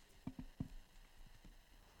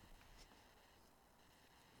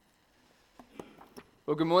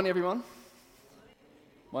Well, good morning, everyone.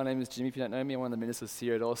 My name is Jimmy. If you don't know me, I'm one of the ministers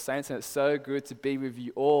here at All Saints, and it's so good to be with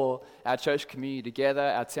you all, our church community together,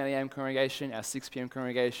 our 10 a.m. congregation, our 6 p.m.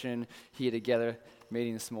 congregation here together,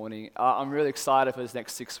 meeting this morning. I'm really excited for this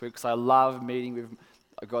next 6 weeks. I love meeting with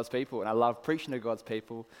God's people, and I love preaching to God's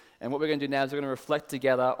people. And what we're going to do now is we're going to reflect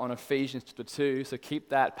together on Ephesians chapter 2, so keep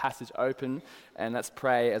that passage open, and let's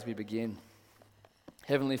pray as we begin.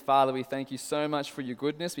 Heavenly Father, we thank you so much for your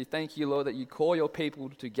goodness. We thank you, Lord, that you call your people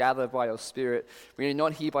to gather by your Spirit. We are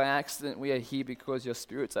not here by accident. We are here because your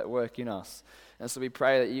Spirit's at work in us. And so we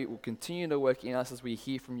pray that you will continue to work in us as we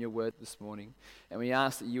hear from your word this morning. And we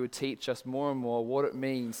ask that you would teach us more and more what it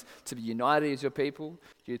means to be united as your people.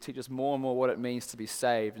 You would teach us more and more what it means to be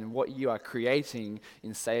saved and what you are creating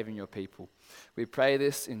in saving your people. We pray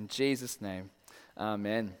this in Jesus' name.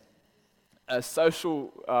 Amen. A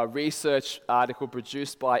social research article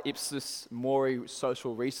produced by Ipsos Mori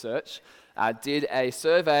Social Research did a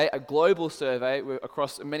survey, a global survey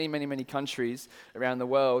across many countries around the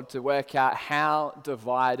world to work out how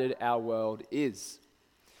divided our world is.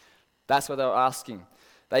 That's what they were asking.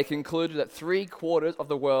 They concluded that 3/4 of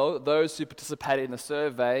the world, those who participated in the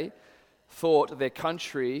survey, thought their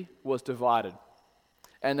country was divided.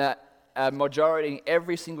 And that a majority in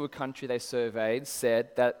every single country they surveyed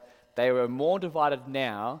said that they were more divided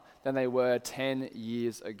now than they were 10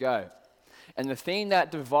 years ago. And the thing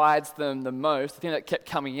that divides them the most, the thing that kept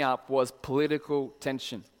coming up, was political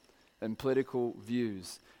tension and political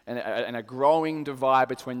views, and a growing divide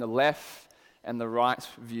between the left and the right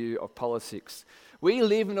view of politics. We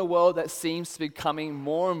live in a world that seems to be becoming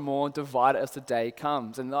more and more divided as the day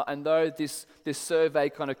comes. And though this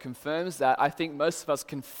survey kind of confirms that, I think most of us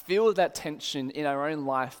can feel that tension in our own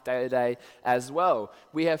life day to day as well.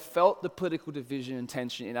 We have felt the political division and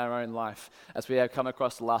tension in our own life as we have come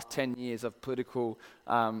across the last 10 years of political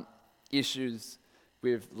issues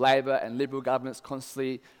with Labor and Liberal governments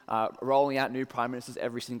constantly rolling out new prime ministers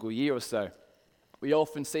every single year or so. We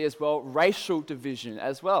often see as well racial division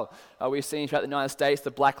as well. We've seen throughout the United States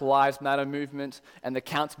the Black Lives Matter movement and the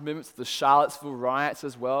counter movements, the Charlottesville riots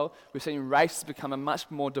as well. We've seen race become a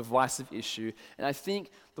much more divisive issue. And I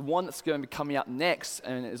think the one that's going to be coming up next,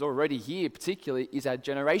 and is already here particularly, is our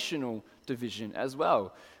generational division as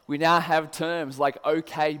well. We now have terms like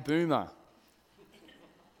okay boomer.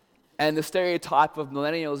 And the stereotype of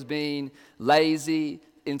millennials being lazy,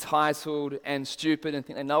 entitled, and stupid and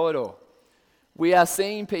think they know it all. We are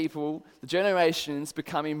seeing people, the generations,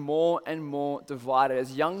 becoming more and more divided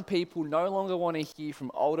as young people no longer want to hear from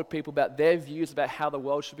older people about their views about how the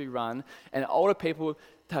world should be run, and older people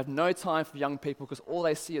have no time for young people because all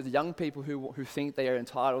they see is young people who think they are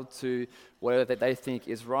entitled to whatever that they think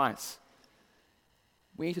is right.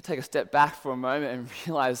 We need to take a step back for a moment and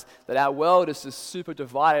realize that our world is just super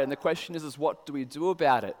divided, and the question is what do we do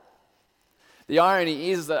about it? The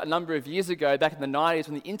irony is that a number of years ago, back in the 90s,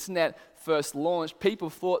 when the internet first launched, people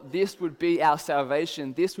thought this would be our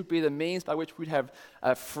salvation. This would be the means by which we'd have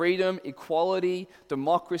freedom, equality,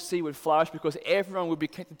 democracy would flourish because everyone would be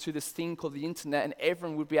connected to this thing called the internet and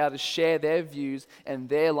everyone would be able to share their views and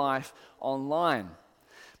their life online.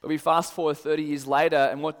 But we fast forward 30 years later,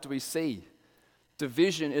 and what do we see?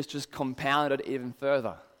 Division is just compounded even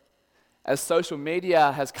further. As social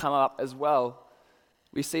media has come up as well,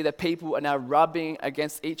 we see that people are now rubbing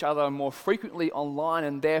against each other more frequently online,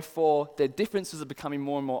 and therefore their differences are becoming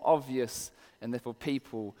more and more obvious, and therefore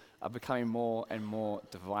people are becoming more and more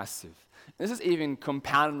divisive. This is even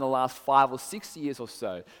compounded in the last 5 or 6 years or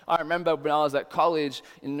so. I remember when I was at college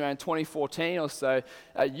in around 2014 or so,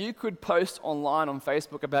 you could post online on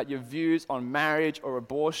Facebook about your views on marriage or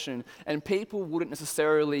abortion, and people wouldn't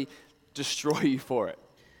necessarily destroy you for it.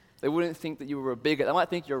 They wouldn't think that you were a bigot. They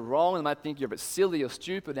might think you're wrong, they might think you're a bit silly or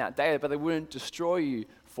stupid and outdated, but they wouldn't destroy you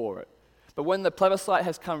for it. But when the plebiscite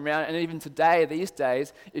has come around, and even today, these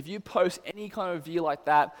days, if you post any kind of view like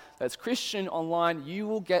that, that's Christian online, you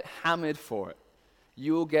will get hammered for it.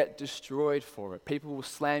 You will get destroyed for it. People will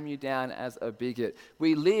slam you down as a bigot.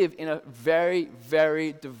 We live in a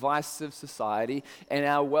very divisive society, and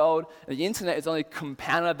our world, the internet has only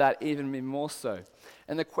compounded that even more so.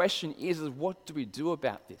 And the question is what do we do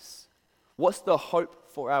about this? What's the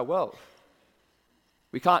hope for our world?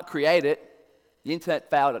 We can't create it. The internet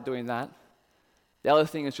failed at doing that. The other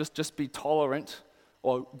thing is just be tolerant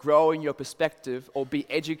or grow in your perspective or be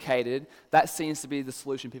educated. That seems to be the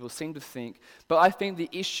solution people seem to think. But I think the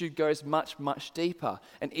issue goes much deeper,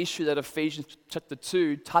 an issue that Ephesians chapter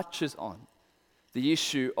 2 touches on, the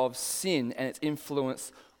issue of sin and its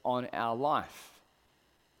influence on our life.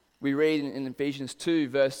 We read in Ephesians 2,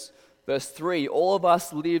 verse Verse 3, all of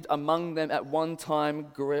us lived among them at one time,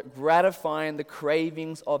 gratifying the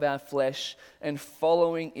cravings of our flesh and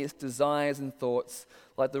following its desires and thoughts.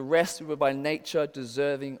 Like the rest, we were by nature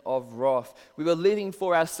deserving of wrath. We were living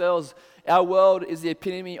for ourselves. Our world is the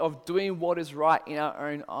epitome of doing what is right in our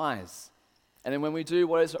own eyes. And then when we do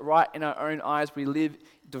what is right in our own eyes, we live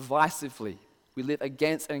divisively. We live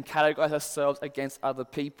against and categorize ourselves against other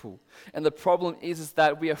people. And the problem is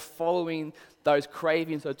that we are following those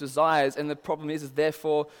cravings, those desires, and the problem is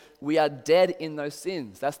therefore we are dead in those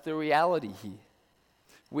sins. That's the reality here.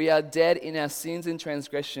 We are dead in our sins and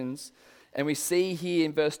transgressions, and we see here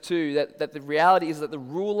in verse 2 that the reality is that the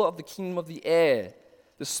ruler of the kingdom of the air,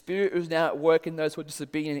 the spirit who is now at work in those who are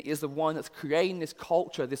disobedient, is the one that's creating this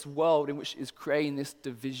culture, this world in which is creating this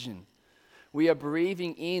division. We are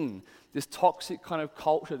breathing in this toxic kind of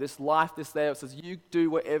culture, this life, this there that says you do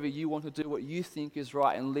whatever you want to do, what you think is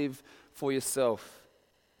right, and live for yourself.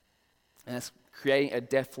 And it's creating a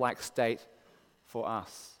death-like state for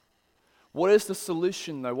us. What is the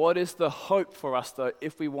solution, though? What is the hope for us, though,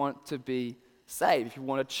 if we want to be saved, if we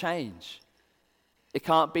want to change? It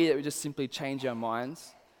can't be that we just simply change our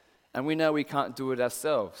minds, and we know we can't do it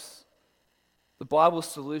ourselves. The Bible's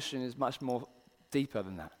solution is much more deeper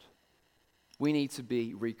than that. We need to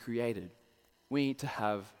be recreated. We need to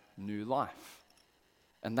have new life.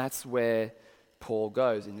 And that's where Paul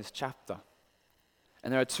goes in this chapter.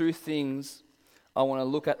 And there are two things I want to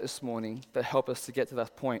look at this morning that help us to get to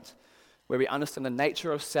that point where we understand the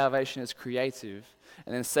nature of salvation as creative,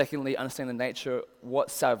 and then secondly, understand the nature of what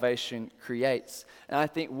salvation creates. And I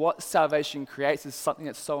think what salvation creates is something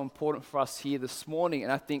that's so important for us here this morning,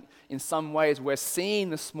 and I think in some ways we're seeing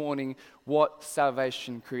this morning what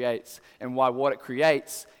salvation creates, and why what it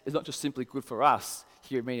creates is not just simply good for us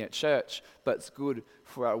here at Meeting at Church, but it's good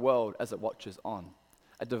for our world as it watches on.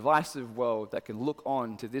 A divisive world that can look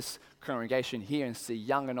on to this congregation here and see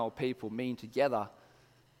young and old people meeting together,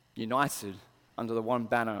 united under the one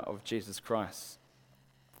banner of Jesus Christ.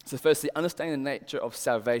 So firstly, understanding the nature of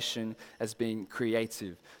salvation as being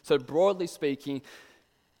creative. So broadly speaking,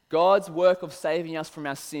 God's work of saving us from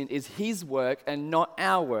our sin is His work and not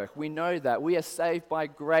our work. We know that. We are saved by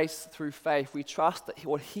grace through faith. We trust that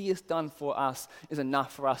what He has done for us is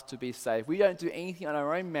enough for us to be saved. We don't do anything on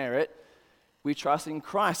our own merit. We trust in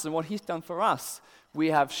Christ and what He's done for us. We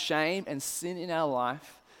have shame and sin in our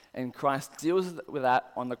life, and Christ deals with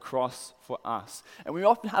that on the cross for us. And we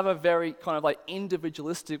often have a very kind of like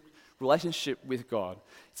individualistic relationship with God.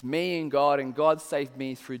 It's me and God saved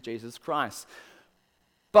me through Jesus Christ.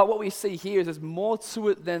 But what we see here is there's more to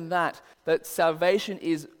it than that salvation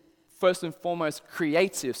is first and foremost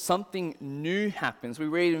creative. Something new happens. We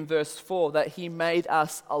read in verse 4 that He made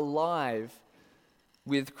us alive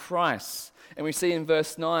with Christ. And we see in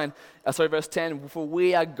verse 10, for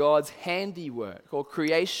we are God's handiwork, or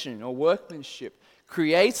creation, or workmanship,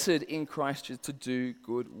 created in Christ Jesus to do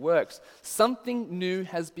good works. Something new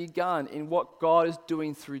has begun in what God is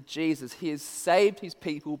doing through Jesus. He has saved His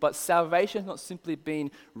people, but salvation has not simply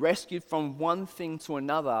been rescued from one thing to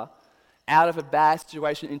another, out of a bad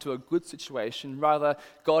situation into a good situation. Rather,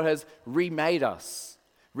 God has remade us,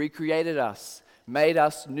 recreated us, made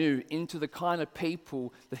us new into the kind of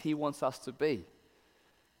people that He wants us to be.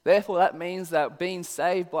 Therefore, that means that being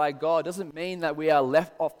saved by God doesn't mean that we are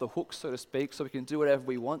left off the hook, so to speak, so we can do whatever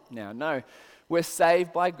we want now. No, we're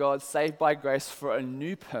saved by God, saved by grace for a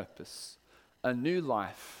new purpose, a new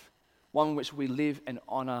life, one in which we live and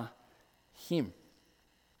honor Him.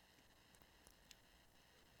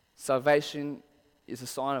 Salvation is a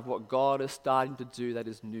sign of what God is starting to do that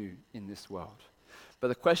is new in this world. But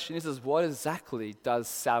the question is what exactly does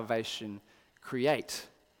salvation create?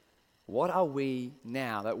 What are we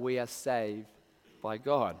now that we are saved by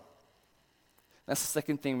God? That's the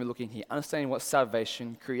second thing we're looking here, understanding what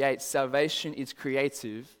salvation creates. Salvation is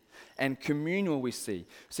creative and communal, we see.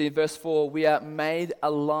 See in verse 4, we are made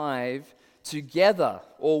alive together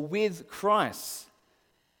or with Christ,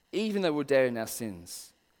 even though we're dead in our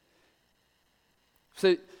sins.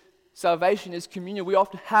 So salvation is communion. We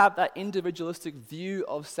often have that individualistic view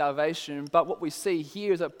of salvation, but what we see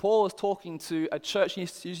here is that Paul is talking to a church,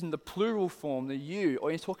 he's using the plural form, the you, or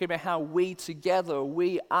he's talking about how we together,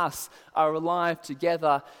 us, are alive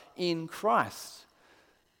together in Christ.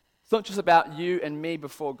 It's not just about you and me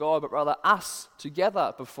before God, but rather us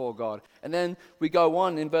together before God. And then we go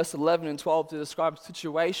on in verse 11 and 12 to describe a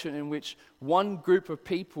situation in which one group of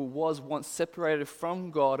people was once separated from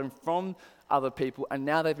God and from other people, and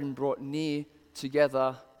now they've been brought near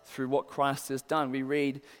together through what Christ has done. We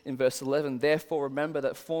read in verse 11, therefore remember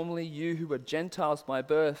that formerly you who were Gentiles by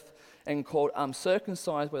birth and called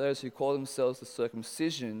uncircumcised by those who call themselves the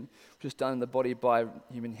circumcision, which is done in the body by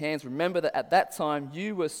human hands. Remember that at that time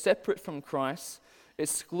you were separate from Christ,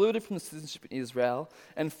 excluded from the citizenship in Israel,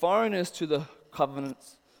 and foreigners to the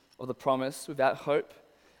covenants of the promise, without hope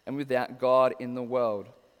and without God in the world.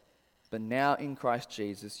 But now in Christ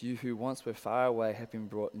Jesus, you who once were far away have been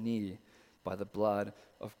brought near by the blood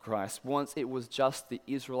of Christ. Once it was just the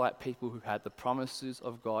Israelite people who had the promises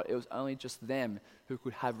of God. It was only just them who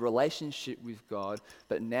could have relationship with God.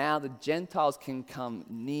 But now the Gentiles can come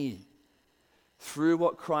near. Through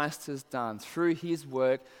what Christ has done, through his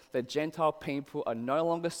work, the Gentile people are no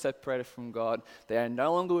longer separated from God. They are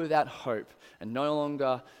no longer without hope and no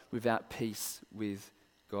longer without peace with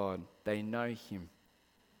God. They know him.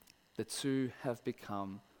 The two have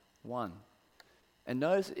become one. And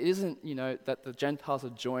notice it isn't, that the Gentiles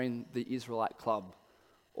have joined the Israelite club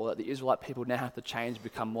or that the Israelite people now have to change and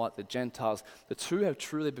become like the Gentiles. The two have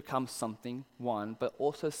truly become something one, but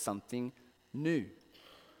also something new.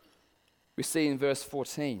 We see in verse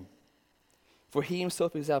 14, for he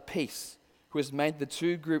himself is our peace, who has made the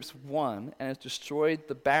two groups one and has destroyed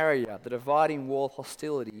the barrier, the dividing wall of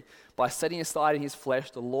hostility, by setting aside in his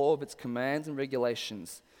flesh the law of its commands and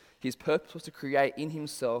regulations. His purpose was to create in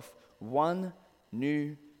himself one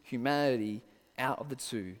new humanity out of the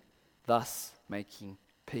two, thus making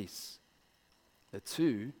peace. The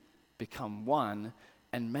two become one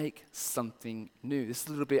and make something new. This is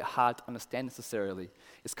a little bit hard to understand necessarily.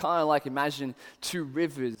 It's kind of like, imagine two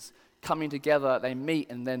rivers coming together, they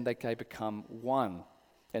meet and then they become one.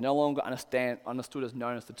 They're no longer understood as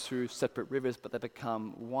known as the two separate rivers, but they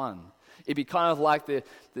become one. It'd be kind of like the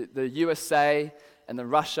USA and the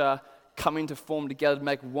Russia coming to form together to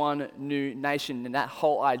make one new nation, and that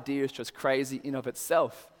whole idea is just crazy in of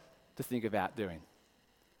itself to think about doing.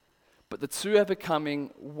 But the two are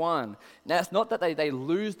becoming one. Now, it's not that they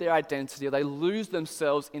lose their identity or they lose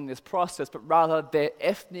themselves in this process, but rather their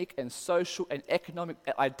ethnic and social and economic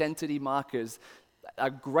identity markers are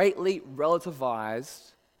greatly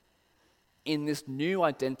relativized in this new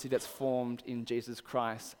identity that's formed in Jesus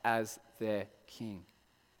Christ as their King.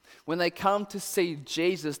 When they come to see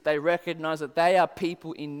Jesus, they recognize that they are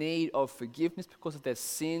people in need of forgiveness because of their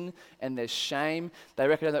sin and their shame. They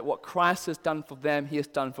recognize that what Christ has done for them, he has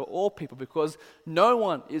done for all people, because no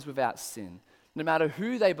one is without sin. No matter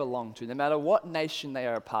who they belong to, no matter what nation they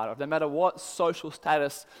are a part of, no matter what social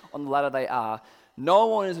status on the ladder they are, no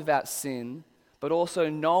one is without sin, but also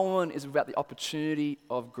no one is without the opportunity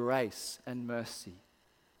of grace and mercy.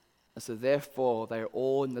 And so therefore, they are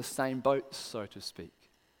all in the same boat, so to speak.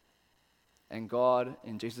 And God,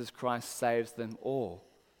 in Jesus Christ, saves them all,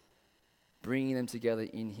 bringing them together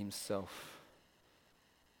in himself.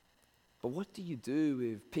 But what do you do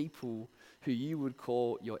with people who you would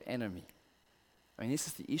call your enemy? I mean, this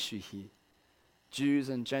is the issue here. Jews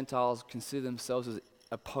and Gentiles consider themselves as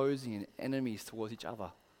opposing and enemies towards each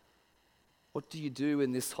other. What do you do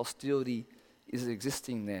when this hostility is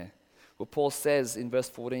existing there? Well, Paul says in verse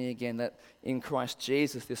 14 again that in Christ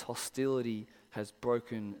Jesus, this hostility has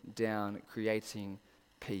broken down, creating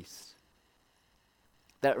peace.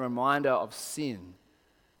 That reminder of sin,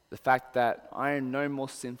 the fact that I am no more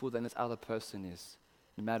sinful than this other person is,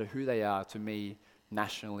 no matter who they are to me,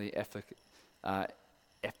 nationally,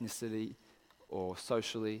 ethnicity, or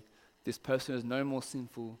socially, this person is no more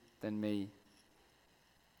sinful than me.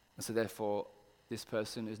 And so therefore, this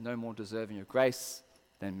person is no more deserving of grace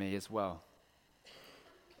than me as well,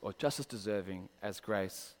 or just as deserving as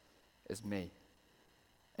grace as me.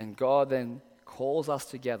 And God then calls them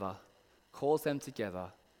together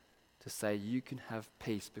to say, you can have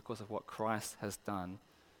peace because of what Christ has done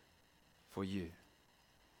for you.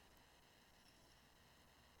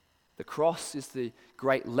 The cross is the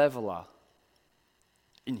great leveler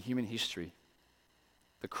in human history.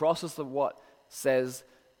 The cross is what says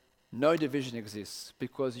no division exists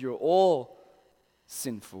because you're all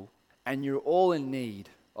sinful and you're all in need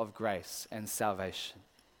of grace and salvation.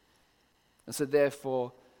 And so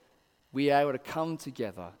therefore, we are able to come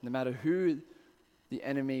together, no matter who the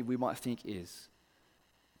enemy we might think is.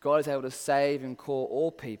 God is able to save and call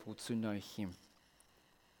all people to know him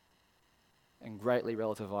and greatly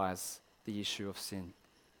relativize the issue of sin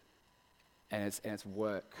and its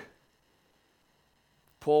work.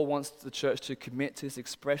 Paul wants the church to commit to this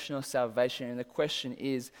expression of salvation, and the question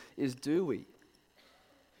is do we?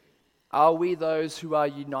 Are we those who are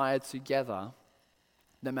united together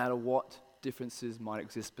no matter what differences might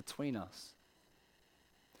exist between us?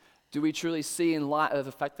 Do we truly see, in light of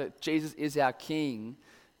the fact that Jesus is our King,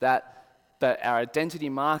 that our identity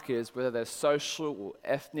markers, whether they're social or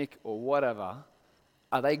ethnic or whatever,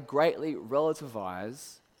 are they greatly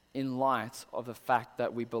relativized in light of the fact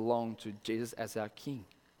that we belong to Jesus as our King.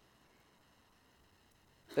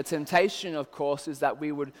 The temptation, of course, is that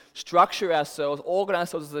we would structure ourselves,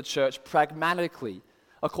 organize ourselves as a church pragmatically,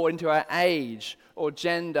 according to our age or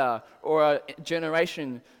gender or our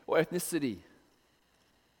generation or ethnicity.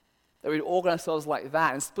 That we'd organize ourselves like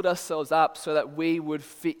that and split ourselves up so that we would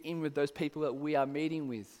fit in with those people that we are meeting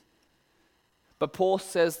with. But Paul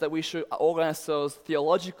says that we should organize ourselves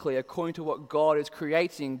theologically according to what God is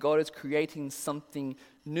creating. God is creating something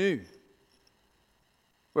new,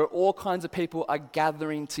 where all kinds of people are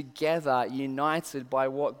gathering together, united by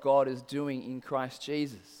what God is doing in Christ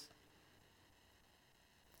Jesus.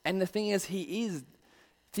 And the thing is, he is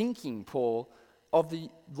thinking, Paul, of the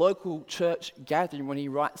local church gathering when he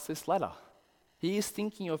writes this letter. He is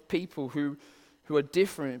thinking of people who are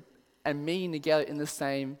different and meeting together in the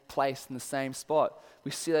same place, in the same spot. We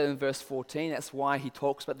see that in verse 14. That's why he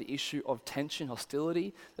talks about the issue of tension,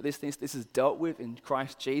 hostility, that this is dealt with in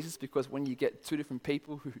Christ Jesus, because when you get two different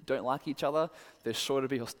people who don't like each other, there's sure to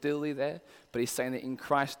be hostility there. But he's saying that in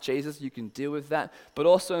Christ Jesus, you can deal with that. But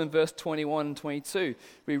also in verse 21 and 22,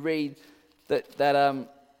 we read that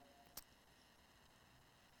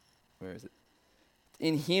where is it?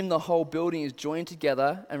 In him the whole building is joined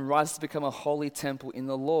together and rises to become a holy temple in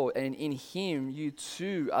the Lord. And in him you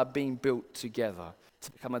too are being built together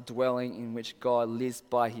to become a dwelling in which God lives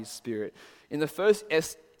by his Spirit. In the first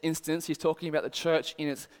instance, he's talking about the church in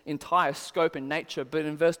its entire scope and nature. But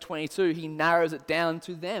in verse 22, he narrows it down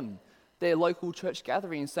to them, their local church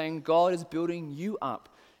gathering, saying God is building you up.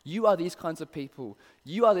 You are these kinds of people.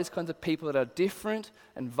 You are these kinds of people that are different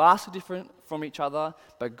and vastly different from each other,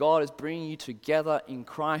 but God is bringing you together in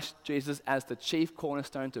Christ Jesus as the chief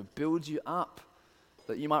cornerstone to build you up,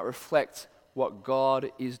 that you might reflect what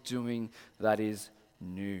God is doing that is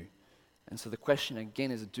new. And so the question again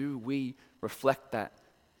is, do we reflect that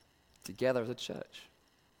together as a church?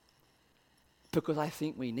 Because I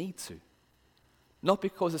think we need to. Not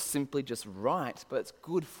because it's simply just right, but it's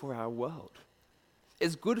good for our world.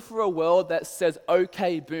 It's good for a world that says,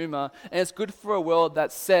 okay, boomer, and it's good for a world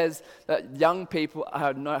that says that young people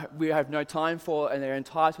we have no time for and they're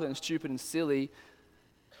entitled and stupid and silly,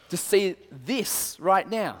 to see this right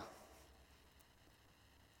now.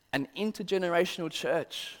 An intergenerational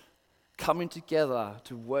church coming together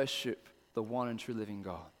to worship the one and true living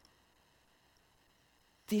God.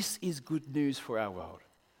 This is good news for our world.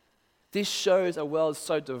 This shows a world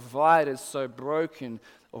so divided, so broken,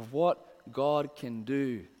 of what God can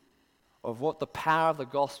do, of what the power of the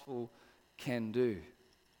gospel can do.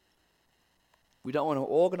 We don't want to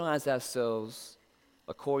organize ourselves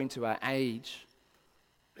according to our age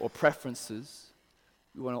or preferences.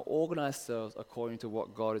 We want to organize ourselves according to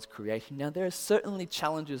what God is creating. Now, there are certainly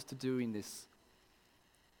challenges to doing this.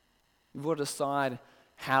 We've got to decide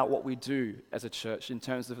what we do as a church in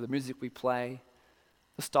terms of the music we play,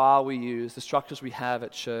 the style we use, the structures we have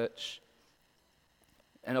at church.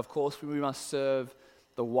 And of course, we must serve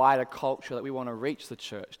the wider culture that we want to reach the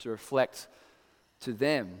church to reflect to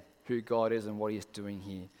them who God is and what he's doing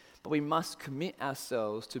here. But we must commit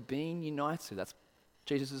ourselves to being united. That's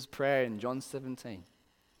Jesus' prayer in John 17.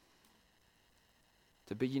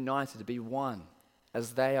 To be united, to be one,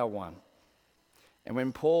 as they are one. And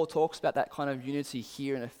when Paul talks about that kind of unity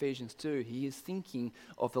here in Ephesians 2, he is thinking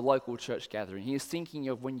of the local church gathering. He is thinking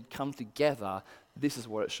of when you come together, this is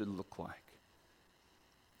what it should look like.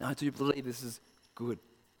 And I do believe this is good.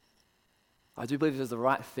 I do believe this is the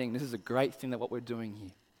right thing. This is a great thing that what we're doing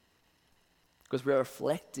here. Because we're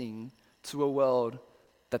reflecting to a world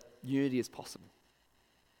that unity is possible.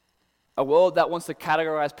 A world that wants to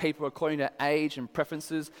categorize people according to age and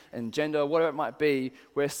preferences and gender, whatever it might be.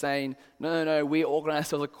 We're saying, no, we organize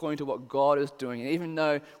ourselves according to what God is doing. And even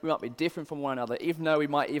though we might be different from one another, even though we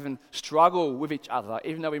might even struggle with each other,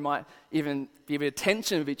 even though we might even give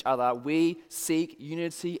attention with each other, we seek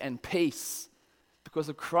unity and peace because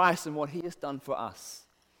of Christ and what he has done for us.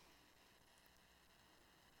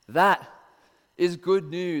 That is good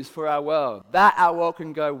news for our world. That our world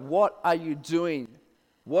can go, what are you doing?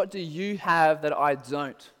 What do you have that I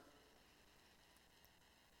don't?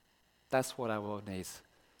 That's what our world needs.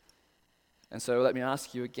 And so let me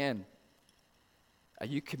ask you again, are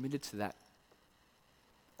you committed to that?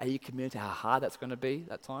 Are you committed to how hard that's going to be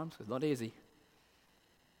at times? It's not easy.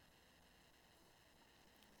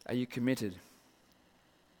 Are you committed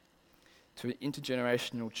to an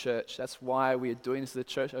intergenerational church? That's why we are doing this as a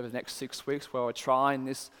church over the next 6 weeks, where we're trying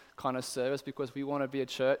this kind of service, because we want to be a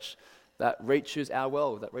church that reaches our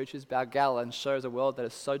world, that reaches Balgala and shows a world that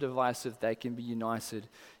is so divisive they can be united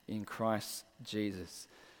in Christ Jesus.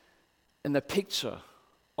 And the picture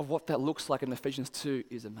of what that looks like in Ephesians 2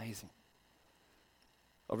 is amazing.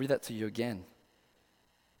 I'll read that to you again.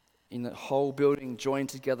 In the whole building joined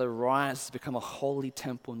together rise to become a holy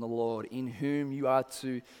temple in the Lord, in whom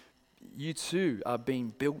you too are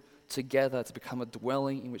being built together to become a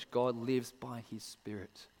dwelling in which God lives by his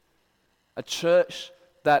Spirit. A church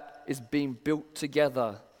that is being built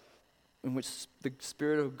together, in which the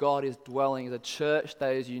Spirit of God is dwelling, is a church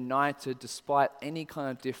that is united despite any kind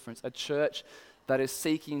of difference, a church that is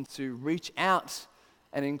seeking to reach out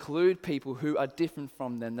and include people who are different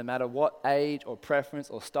from them, no matter what age or preference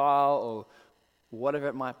or style or whatever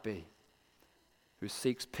it might be, who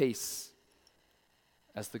seeks peace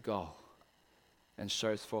as the goal and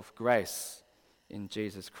shows forth grace in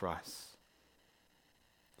Jesus Christ.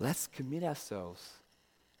 Let's commit ourselves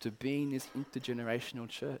to being this intergenerational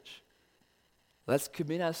church. Let's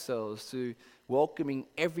commit ourselves to welcoming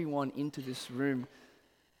everyone into this room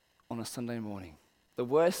on a Sunday morning. The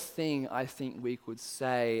worst thing I think we could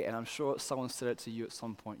say, and I'm sure someone said it to you at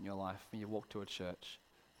some point in your life when you walk to a church,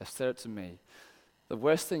 they've said it to me, the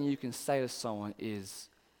worst thing you can say to someone is,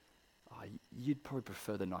 you'd probably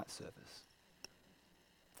prefer the night service.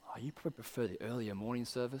 You probably prefer the earlier morning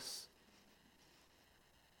service.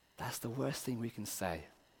 That's the worst thing we can say.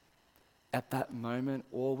 At that moment,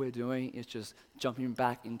 all we're doing is just jumping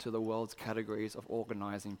back into the world's categories of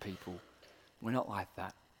organizing people. We're not like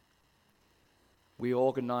that. We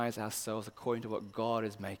organize ourselves according to what God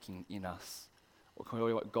is making in us, according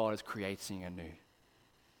to what God is creating anew.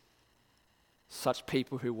 Such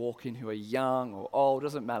people who walk in who are young or old,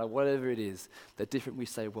 doesn't matter, whatever it is, they're different, we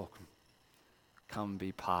say, welcome. Come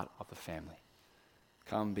be part of the family.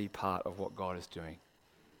 Come be part of what God is doing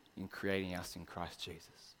in creating us in Christ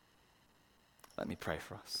Jesus. Let me pray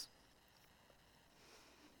for us.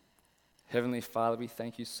 Heavenly Father, we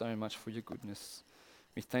thank you so much for your goodness.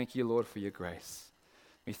 We thank you, Lord, for your grace.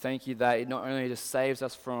 We thank you that it not only just saves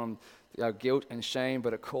us from our guilt and shame,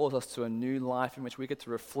 but it calls us to a new life in which we get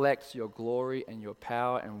to reflect your glory and your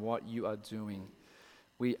power and what you are doing.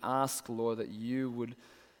 We ask, Lord, that you would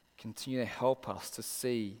continue to help us to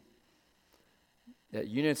see that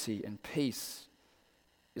unity and peace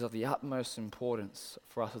is of the utmost importance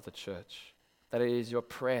for us as a church. That it is your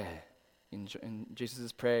prayer, in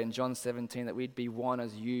Jesus' prayer in John 17, that we'd be one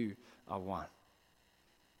as you are one.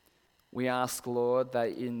 We ask, Lord, that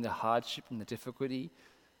in the hardship and the difficulty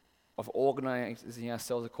of organizing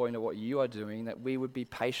ourselves according to what you are doing, that we would be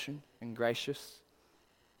patient and gracious,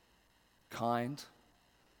 kind.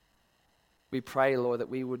 We pray, Lord, that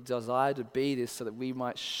we would desire to be this so that we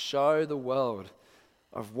might show the world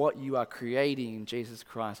of what you are creating in Jesus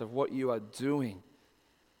Christ, of what you are doing,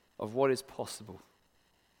 of what is possible,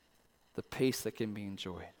 the peace that can be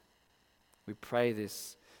enjoyed. We pray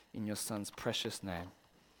this in your Son's precious name.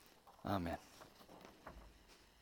 Amen.